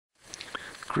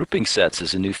Grouping sets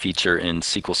is a new feature in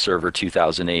SQL Server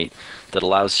 2008 that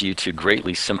allows you to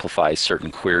greatly simplify certain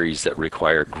queries that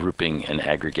require grouping and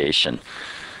aggregation.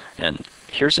 And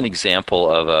here's an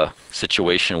example of a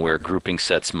situation where grouping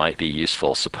sets might be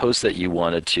useful. Suppose that you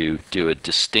wanted to do a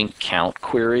distinct count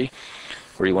query,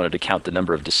 where you wanted to count the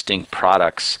number of distinct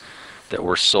products that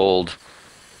were sold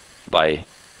by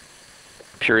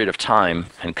period of time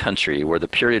and country, where the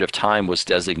period of time was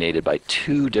designated by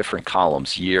two different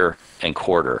columns, year and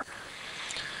quarter.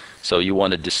 So you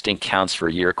wanted distinct counts for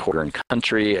year, quarter, and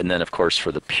country, and then of course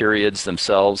for the periods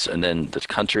themselves, and then the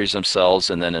countries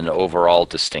themselves, and then an overall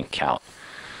distinct count.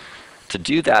 To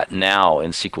do that now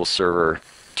in SQL Server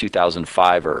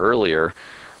 2005 or earlier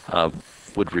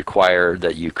would require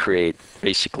that you create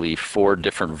basically 4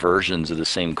 different versions of the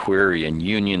same query and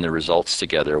union the results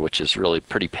together, which is really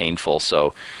pretty painful.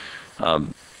 So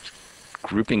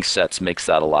grouping sets makes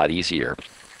that a lot easier.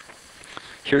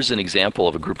 Here's an example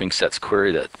of a grouping sets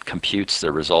query that computes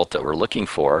the result that we're looking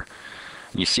for.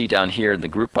 You see down here in the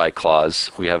group by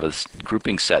clause, we have a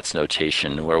grouping sets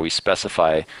notation where we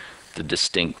specify the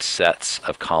distinct sets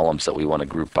of columns that we want to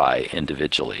group by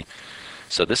individually.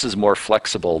 So this is more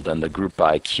flexible than the group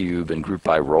by cube and group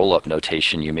by rollup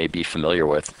notation you may be familiar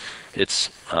with. It's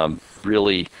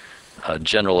really a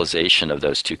generalization of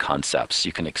those two concepts.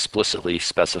 You can explicitly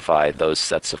specify those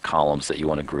sets of columns that you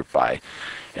want to group by.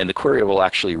 And the query will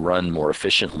actually run more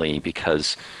efficiently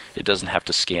because it doesn't have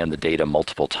to scan the data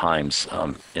multiple times.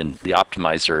 And the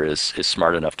optimizer is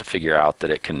smart enough to figure out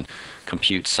that it can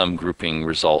compute some grouping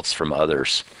results from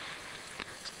others.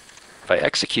 If I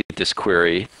execute this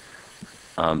query,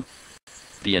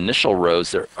 the initial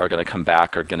rows that are going to come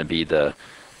back are going to be the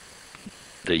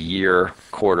year,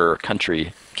 quarter,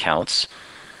 country counts.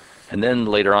 And then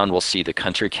later on we'll see the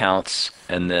country counts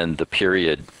and then the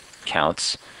period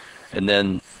counts. And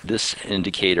then this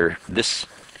indicator, this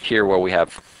here where we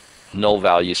have null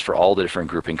values for all the different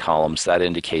grouping columns, that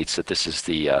indicates that this is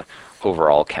the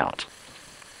overall count.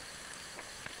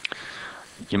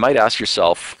 You might ask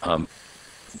yourself,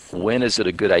 when is it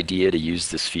a good idea to use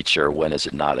this feature? When is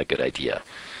it not a good idea?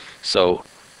 So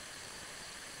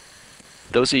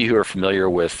those of you who are familiar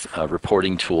with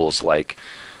reporting tools like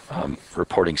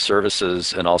reporting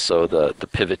services and also the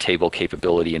pivot table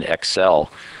capability in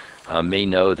Excel may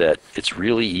know that it's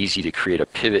really easy to create a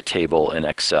pivot table in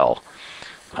Excel.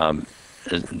 And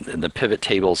the pivot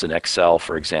tables in Excel,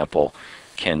 for example,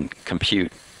 can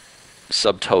compute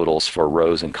subtotals for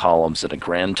rows and columns and a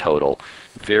grand total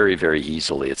very, very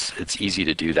easily. It's easy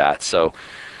to do that. So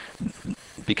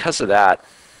because of that,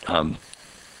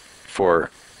 for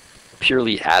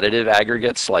purely additive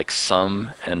aggregates like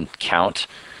sum and count,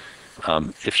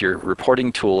 if your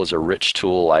reporting tool is a rich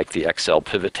tool like the Excel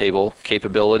pivot table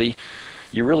capability,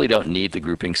 you really don't need the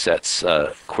grouping sets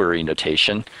query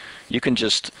notation. You can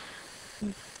just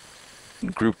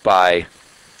group by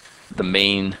the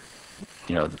main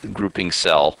the grouping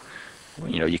cell.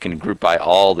 You can group by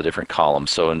all the different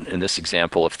columns. So in this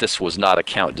example, if this was not a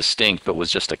count distinct but was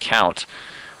just a count,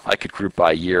 I could group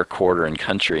by year, quarter, and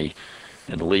country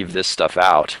and leave this stuff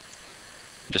out.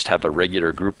 Just have a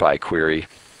regular group by query.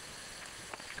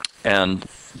 And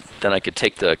then I could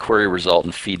take the query result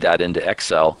and feed that into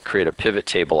Excel, create a pivot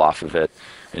table off of it,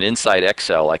 and inside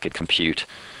Excel I could compute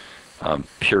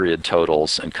period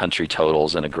totals and country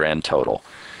totals and a grand total.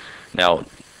 Now,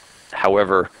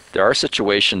 however, there are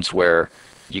situations where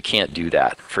you can't do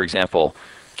that. For example,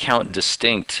 count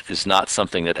distinct is not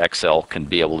something that Excel can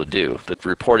be able to do. The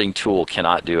reporting tool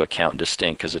cannot do a count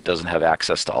distinct because it doesn't have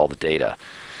access to all the data.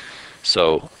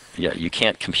 So yeah, you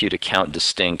can't compute a count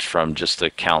distinct from just a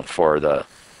count for the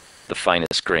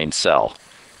finest grained cell.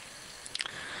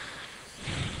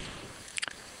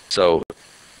 So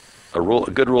a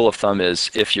good rule of thumb is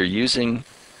if you're using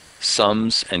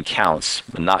sums and counts,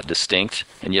 but not distinct,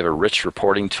 and you have a rich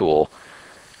reporting tool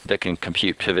that can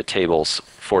compute pivot tables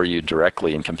for you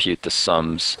directly and compute the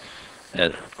sums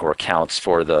or counts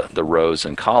for the rows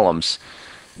and columns,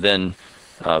 then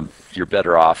you're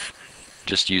better off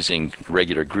just using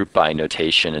regular group by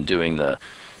notation and doing the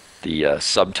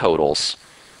subtotals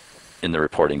in the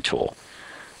reporting tool.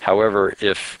 However,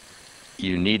 if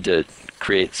you need to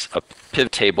create a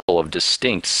pivot table of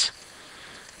distincts,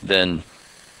 then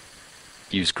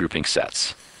use grouping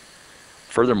sets.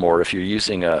 Furthermore, if you're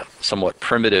using a somewhat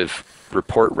primitive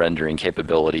report rendering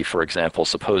capability, for example,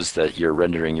 suppose that you're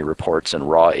rendering your reports in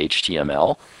raw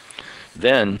HTML,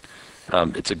 then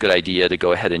it's a good idea to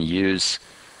go ahead and use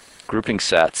grouping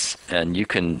sets, and you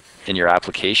can, in your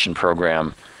application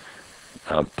program,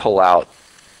 pull out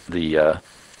the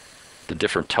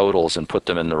different totals and put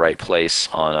them in the right place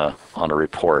on a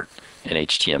report in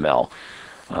HTML.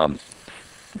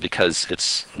 because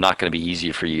it's not going to be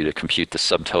easy for you to compute the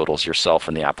subtotals yourself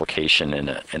in the application in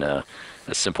a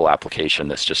simple application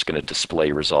that's just going to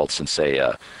display results in, say,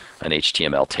 an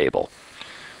HTML table.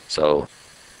 So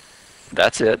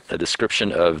that's it, a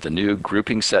description of the new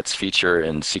grouping sets feature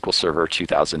in SQL Server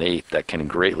 2008 that can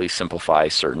greatly simplify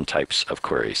certain types of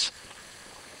queries.